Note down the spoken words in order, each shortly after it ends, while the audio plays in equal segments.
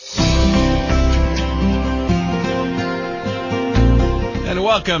and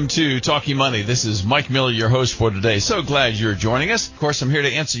welcome to Talking Money. This is Mike Miller, your host for today. So glad you're joining us. Of course, I'm here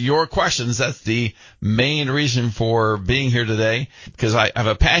to answer your questions. That's the main reason for being here today, because I have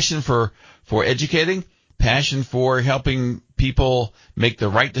a passion for educating, passion for helping people make the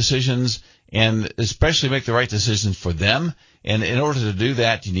right decisions, and especially make the right decisions for them. And in order to do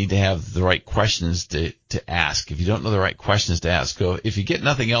that, you need to have the right questions to ask. If you don't know the right questions to ask, so if you get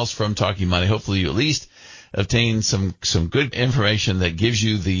nothing else from Talking Money, hopefully you at least obtain some good information that gives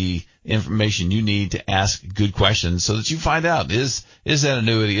you the information you need to ask good questions so that you find out, is that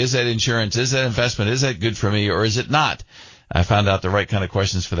annuity, is that insurance, is that investment, is that good for me, or is it not? I found out the right kind of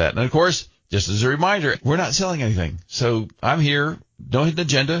questions for that. And of course, just as a reminder, we're not selling anything. So I'm here, no hidden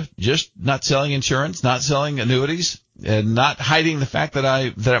agenda, just not selling insurance, not selling annuities, and not hiding the fact that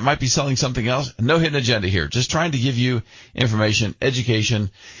I might be selling something else. No hidden agenda here. Just trying to give you information,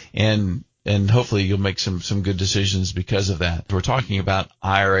 education, and hopefully you'll make some good decisions because of that. We're talking about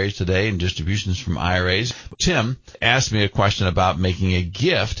IRAs today and distributions from IRAs. Tim asked me a question about making a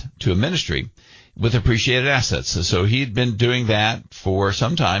gift to a ministry with appreciated assets. So he'd been doing that for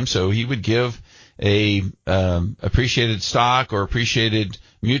some time. So he would give a appreciated stock or appreciated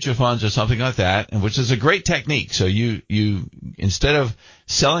mutual funds or something like that, and which is a great technique. So you instead of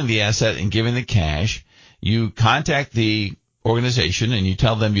selling the asset and giving the cash, you contact the organization and you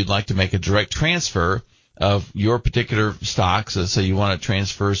tell them you'd like to make a direct transfer of your particular stocks. So say you want to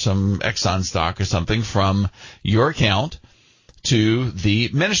transfer some Exxon stock or something from your account to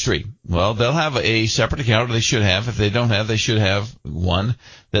the ministry. Well, they'll have a separate account, or they should have. If they don't have, they should have one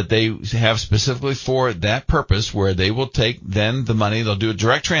that they have specifically for that purpose, where they will take then the money, they'll do a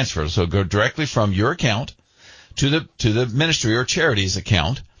direct transfer. So go directly from your account to the ministry or charity's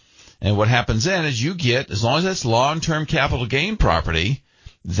account. And what happens then is you get, as long as it's long-term capital gain property,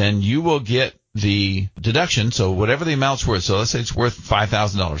 then you will get the deduction. So whatever the amount's worth. So let's say it's worth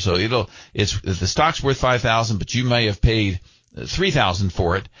 $5,000. So if the stock's worth $5,000, but you may have paid $3,000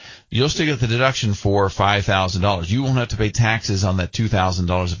 for it, you'll still get the deduction for $5,000. You won't have to pay taxes on that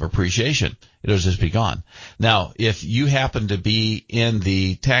 $2,000 of appreciation. It'll just be gone. Now, if you happen to be in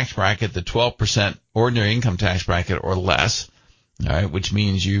the tax bracket, the 12% ordinary income tax bracket or less, all right, which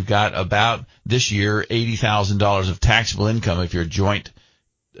means you've got about this year $80,000 of taxable income if you're a joint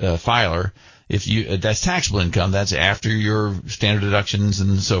filer. If you that's taxable income, that's after your standard deductions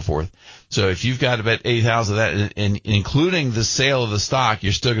and so forth. So if you've got about $80,000 of that, and including the sale of the stock,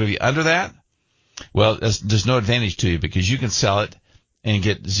 you're still going to be under that. Well, there's no advantage to you, because you can sell it and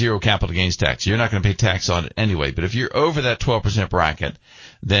get zero capital gains tax. You're not going to pay tax on it anyway. But if you're over that 12% bracket,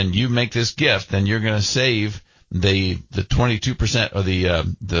 then you make this gift, then you're going to save the 22% or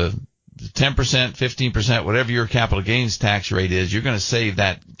the 10%, 15%, whatever your capital gains tax rate is, you're going to save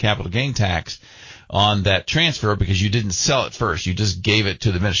that capital gain tax on that transfer because you didn't sell it first. You just gave it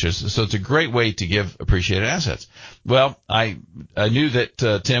to the ministry. So it's a great way to give appreciated assets. Well, I knew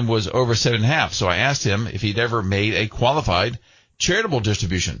that Tim was over 7.5, so I asked him if he'd ever made a qualified charitable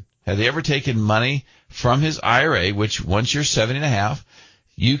distribution. Had he ever taken money from his IRA, which once you're 7.5,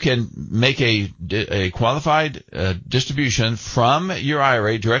 you can make a qualified distribution from your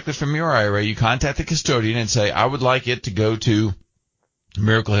IRA, directly from your IRA. You contact the custodian and say, I would like it to go to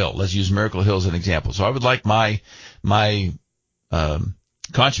Miracle Hill. Let's use Miracle Hill as an example. So I would like my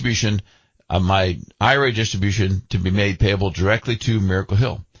contribution, my IRA distribution to be made payable directly to Miracle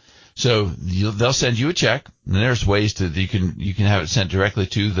Hill. So they'll send you a check, and there's ways to you can have it sent directly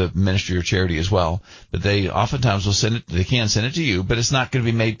to the ministry or charity as well. But they oftentimes will send it. They can send it to you, but it's not going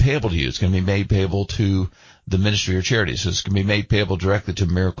to be made payable to you. It's going to be made payable to the ministry or charity. So it's going to be made payable directly to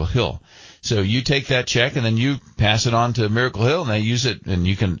Miracle Hill. So you take that check and then you pass it on to Miracle Hill, and they use it. And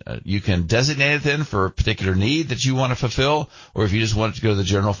you can designate it then for a particular need that you want to fulfill, or if you just want it to go to the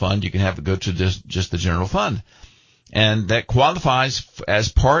general fund, you can have it go to just the general fund. And that qualifies as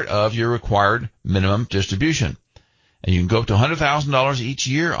part of your required minimum distribution. And you can go up to $100,000 each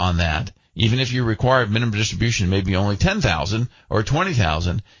year on that. Even if your required minimum distribution may be only $10,000 or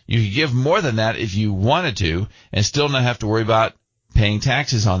 $20,000, you could give more than that if you wanted to and still not have to worry about paying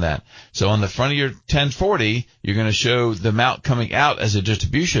taxes on that. So on the front of your 1040, you're going to show the amount coming out as a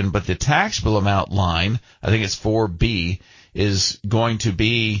distribution, but the taxable amount line, I think it's 4B, is going to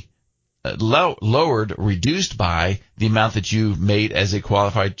be lowered, reduced by the amount that you made as a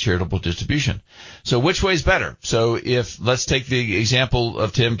qualified charitable distribution. So which way is better? So let's take the example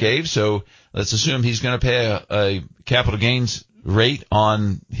of Tim gave. So let's assume he's going to pay a capital gains rate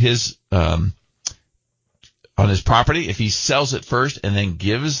on his property. If he sells it first and then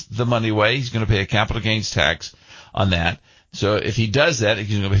gives the money away, he's going to pay a capital gains tax on that. So if he does that,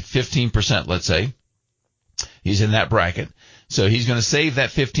 he's going to pay 15%, let's say. He's in that bracket. So he's going to save that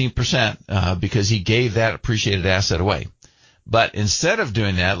 15% because he gave that appreciated asset away. But instead of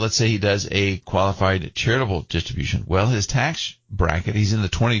doing that, let's say he does a qualified charitable distribution. Well, his tax bracket, he's in the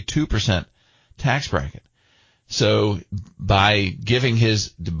 22% tax bracket. So by taking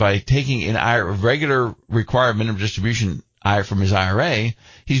a regular required minimum distribution from his IRA,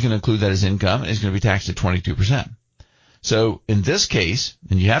 he's going to include that as income, and he's going to be taxed at 22%. So in this case,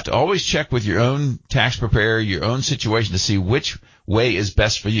 and you have to always check with your own tax preparer, your own situation to see which way is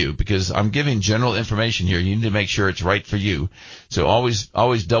best for you, because I'm giving general information here. You need to make sure it's right for you. So always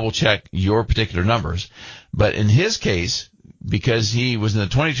double check your particular numbers. But in his case, because he was in the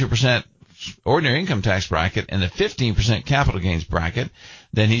 22% ordinary income tax bracket and the 15% capital gains bracket,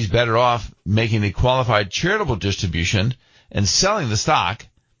 then he's better off making a qualified charitable distribution and selling the stock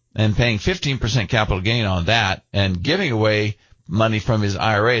and paying 15% capital gain on that and giving away money from his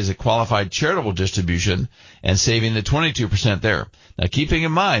IRA as a qualified charitable distribution and saving the 22% there. Now, keeping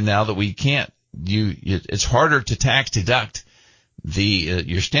in mind now that we can't, it's harder to tax deduct.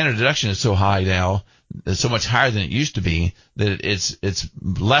 Your standard deduction is so high now, so much higher than it used to be, that it's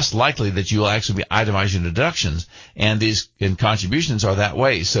less likely that you will actually be itemizing deductions, and contributions are that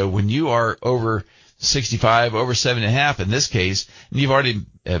way. So when you are over 65, over 7.5 in this case, and you've already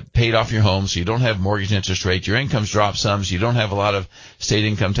paid off your home, so you don't have mortgage interest rate, your income's dropped some, so you don't have a lot of state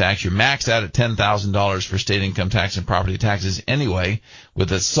income tax, you're maxed out at $10,000 for state income tax and property taxes anyway. With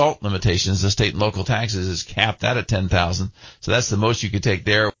the SALT limitations, the state and local taxes is capped out at $10,000, so that's the most you could take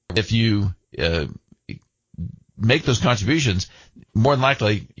there. If you make those contributions, more than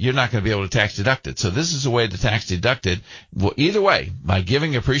likely you're not going to be able to tax deduct it. So this is a way to tax deduct it. Well, either way, by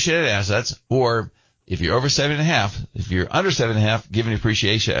giving appreciated assets, or if you're over 7.5, if you're under 7.5, giving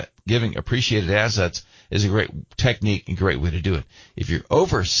appreciated assets is a great technique and great way to do it. If you're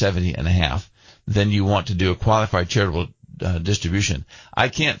over 70.5, then you want to do a qualified charitable distribution. I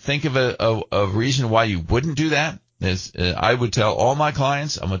can't think of a reason why you wouldn't do that. I would tell all my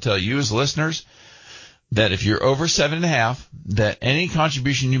clients, I'm going to tell you as listeners, that if you're over 7.5, that any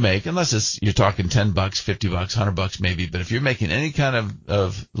contribution you make, unless you're talking $10, $50, $100 maybe, but if you're making any kind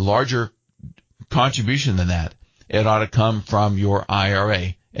of larger contribution than that, it ought to come from your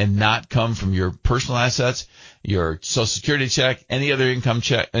IRA and not come from your personal assets, your Social Security check, any other income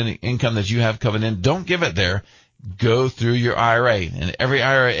that you have coming in. Don't give it there. Go through your IRA, and every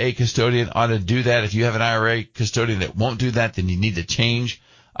IRA custodian ought to do that. If you have an IRA custodian that won't do that, then you need to change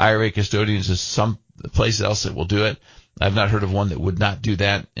IRA custodians to some place else that will do it. I've not heard of one that would not do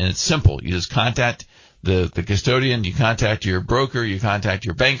that, and it's simple. You just contact the custodian, you contact your broker, you contact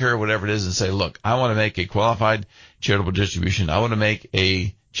your banker, whatever it is, and say, look, I want to make a qualified charitable distribution. I want to make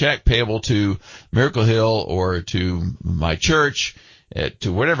a check payable to Miracle Hill or to my church,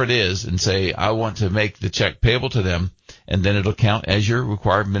 to whatever it is, and say, I want to make the check payable to them, and then it'll count as your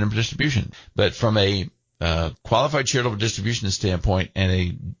required minimum distribution. But from a qualified charitable distribution standpoint,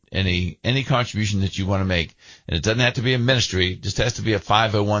 and any contribution that you want to make, and it doesn't have to be a ministry, it just has to be a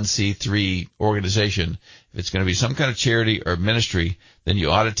 501c3 organization. If it's going to be some kind of charity or ministry, then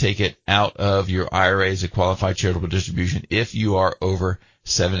you ought to take it out of your IRA as a qualified charitable distribution if you are over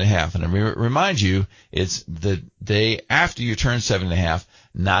 7.5. And I remind you, it's the day after you turn 7.5,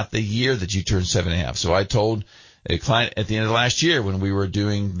 not the year that you turn 7.5. So I told a client at the end of last year when we were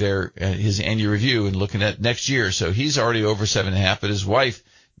doing his annual review and looking at next year. So he's already over 7.5, but his wife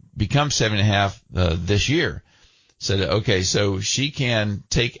becomes 7.5 this year. Said, okay, so she can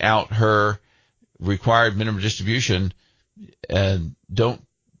take out her required minimum distribution and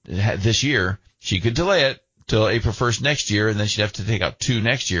this year. She could delay it till April 1st next year, and then she'd have to take out 2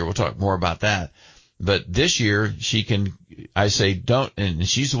 next year. We'll talk more about that. But this year she can, I say don't, and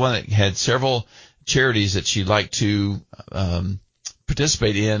she's the one that had several charities that she'd like to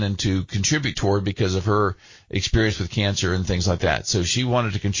participate in and to contribute toward because of her experience with cancer and things like that. So she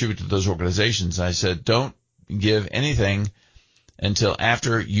wanted to contribute to those organizations. I said, don't give anything until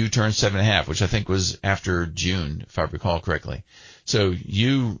after you turn 7.5, which I think was after June, if I recall correctly. So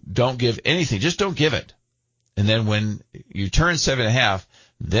you don't give anything. Just don't give it. And then when you turn 7.5,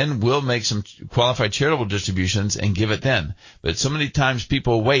 then we'll make some qualified charitable distributions and give it then. But so many times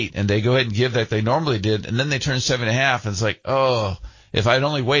people wait and they go ahead and give like they normally did, and then they turn 7.5, and it's like, oh, if I'd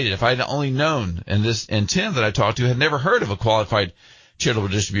only waited, if I'd only known. And Tim that I talked to had never heard of a qualified charitable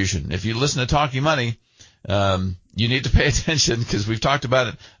distribution. If you listen to Talking Money, you need to pay attention because we've talked about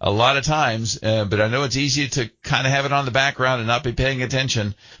it a lot of times, but I know it's easy to kind of have it on the background and not be paying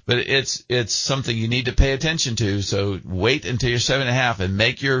attention, but it's something you need to pay attention to. So wait until you're 7.5 and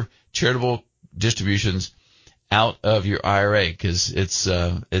make your charitable distributions out of your IRA, because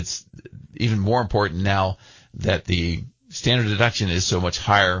it's even more important now that the standard deduction is so much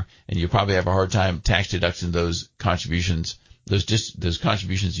higher, and you probably have a hard time tax deducting those contributions, those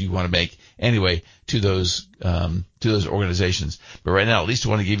contributions you want to make anyway to those organizations. But right now, at least I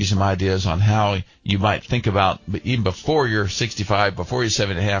want to give you some ideas on how you might think about, even before you're 65, before you're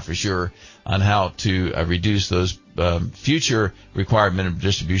 7.5 for sure, on how to reduce those future required minimum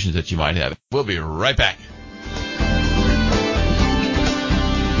distributions that you might have. We'll be right back.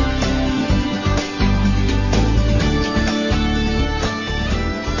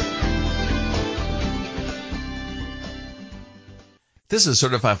 This is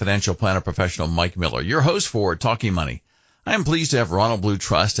Certified Financial Planner Professional Mike Miller, your host for Talking Money. I am pleased to have Ronald Blue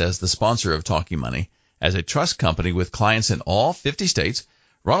Trust as the sponsor of Talking Money. As a trust company with clients in all 50 states,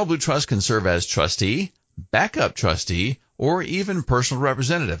 Ronald Blue Trust can serve as trustee, backup trustee, or even personal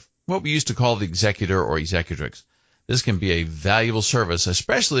representative, what we used to call the executor or executrix. This can be a valuable service,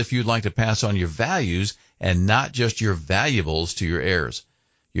 especially if you'd like to pass on your values and not just your valuables to your heirs.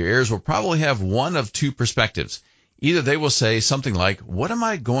 Your heirs will probably have one of two perspectives. Either they will say something like, what am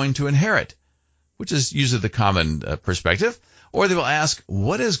I going to inherit? Which is usually the common perspective. Or they will ask,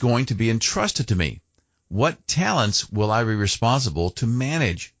 what is going to be entrusted to me? What talents will I be responsible to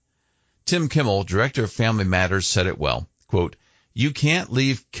manage? Tim Kimmel, Director of Family Matters, said it well. Quote, you can't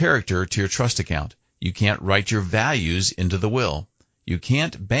leave character to your trust account. You can't write your values into the will. You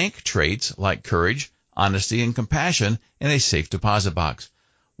can't bank traits like courage, honesty, and compassion in a safe deposit box.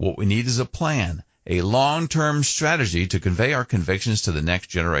 What we need is a plan, a long-term strategy to convey our convictions to the next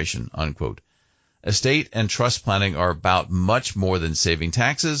generation, unquote. Estate and trust planning are about much more than saving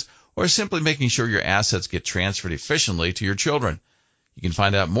taxes or simply making sure your assets get transferred efficiently to your children. You can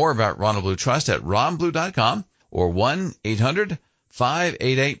find out more about Ronald Blue Trust at ronblue.com or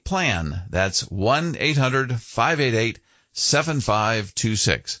 1-800-588-PLAN. That's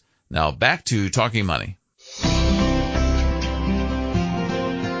 1-800-588-7526. Now back to Talking Money.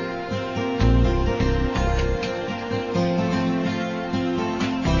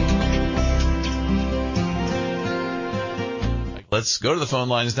 Let's go to the phone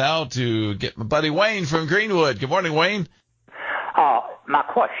lines now to get my buddy Wayne from Greenwood. Good morning, Wayne. My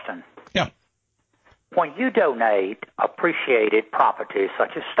question. Yeah. When you donate appreciated property,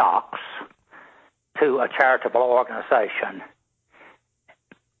 such as stocks, to a charitable organization,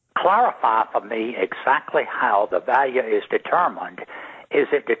 clarify for me exactly how the value is determined. Is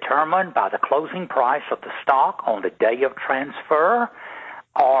it determined by the closing price of the stock on the day of transfer?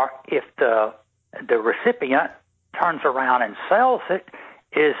 Or if the recipient turns around and sells it,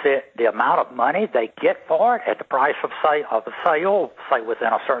 is it the amount of money they get for it at the price of the sale, say within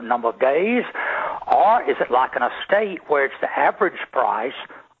a certain number of days? Or is it like an estate where it's the average price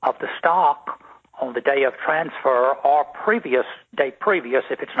of the stock on the day of transfer or day previous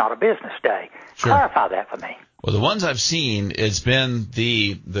if it's not a business day? Sure. Clarify that for me. Well, the ones I've seen, it's been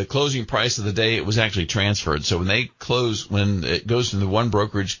the closing price of the day it was actually transferred. So when it goes from the one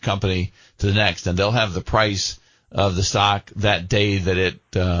brokerage company to the next, and they'll have the price of the stock that day that it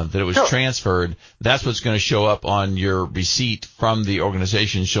was sure. transferred, that's what's going to show up on your receipt from the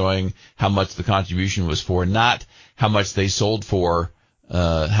organization showing how much the contribution was for, not how much they sold for,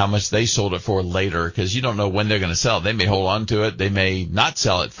 it for later, because you don't know when they're going to sell it. They may hold on to it. They may not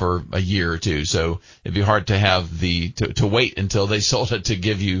sell it for a year or two. So it'd be hard to have to wait until they sold it to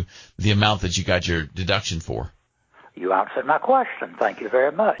give you the amount that you got your deduction for. You answered my question. Thank you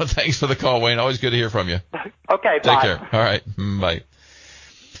very much. Well, thanks for the call, Wayne. Always good to hear from you. Okay, bye. Take care. All right, bye.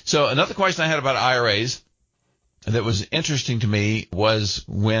 So another question I had about IRAs that was interesting to me was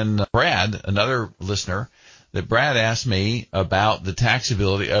when Brad, another listener, that Brad asked me about the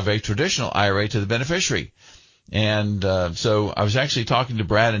taxability of a traditional IRA to the beneficiary. And so I was actually talking to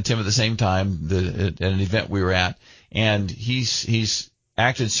Brad and Tim at the same time at an event we were at, and he's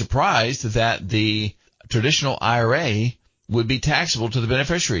acted surprised that the traditional IRA would be taxable to the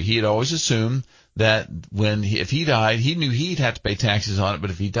beneficiary. He had always assumed that if he died, he knew he'd have to pay taxes on it,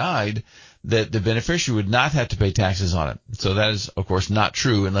 but if he died, that the beneficiary would not have to pay taxes on it. So that is, of course, not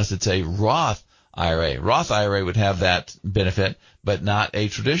true unless it's a Roth IRA. Roth IRA would have that benefit, but not a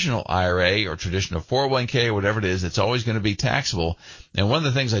traditional IRA or traditional 401k or whatever it is. It's always going to be taxable. And one of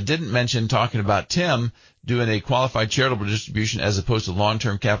the things I didn't mention talking about Tim doing a qualified charitable distribution as opposed to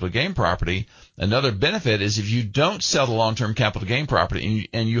long-term capital gain property, another benefit is if you don't sell the long-term capital gain property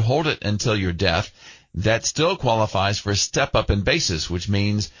and you hold it until your death, that still qualifies for a step-up in basis, which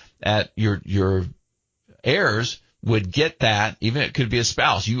means that your heirs would get that, even it could be a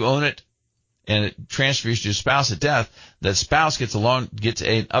spouse. You own it, and it transfers to your spouse at death. That spouse gets an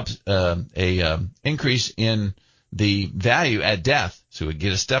increase in the value at death. So we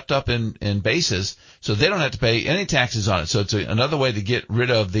get it stepped up in basis, so they don't have to pay any taxes on it. So it's another way to get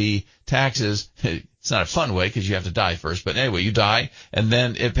rid of the taxes. It's not a fun way because you have to die first. But anyway, you die, and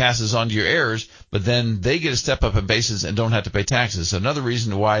then it passes on to your heirs, but then they get a step up in basis and don't have to pay taxes. So another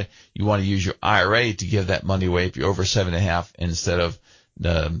reason why you want to use your IRA to give that money away if you're over 7.5 instead of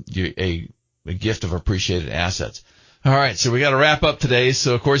a gift of appreciated assets. All right, so we got to wrap up today.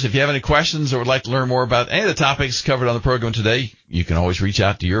 So, of course, if you have any questions or would like to learn more about any of the topics covered on the program today, you can always reach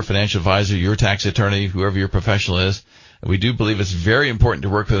out to your financial advisor, your tax attorney, whoever your professional is. We do believe it's very important to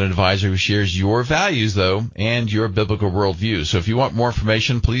work with an advisor who shares your values, though, and your biblical worldview. So if you want more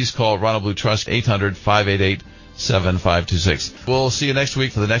information, please call Ronald Blue Trust 800-588-7526. We'll see you next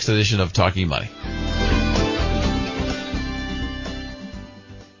week for the next edition of Talking Money.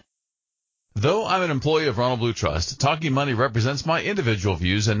 Though I'm an employee of Ronald Blue Trust, Talking Money represents my individual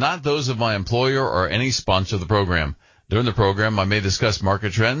views and not those of my employer or any sponsor of the program. During the program, I may discuss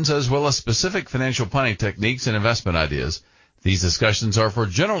market trends as well as specific financial planning techniques and investment ideas. These discussions are for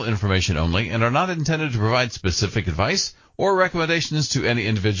general information only and are not intended to provide specific advice or recommendations to any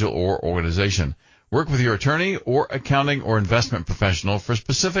individual or organization. Work with your attorney or accounting or investment professional for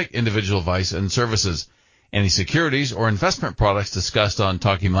specific individual advice and services. Any securities or investment products discussed on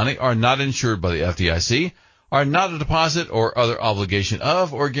Talking Money are not insured by the FDIC, are not a deposit or other obligation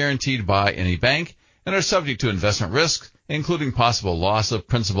of or guaranteed by any bank, and are subject to investment risks, including possible loss of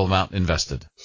principal amount invested.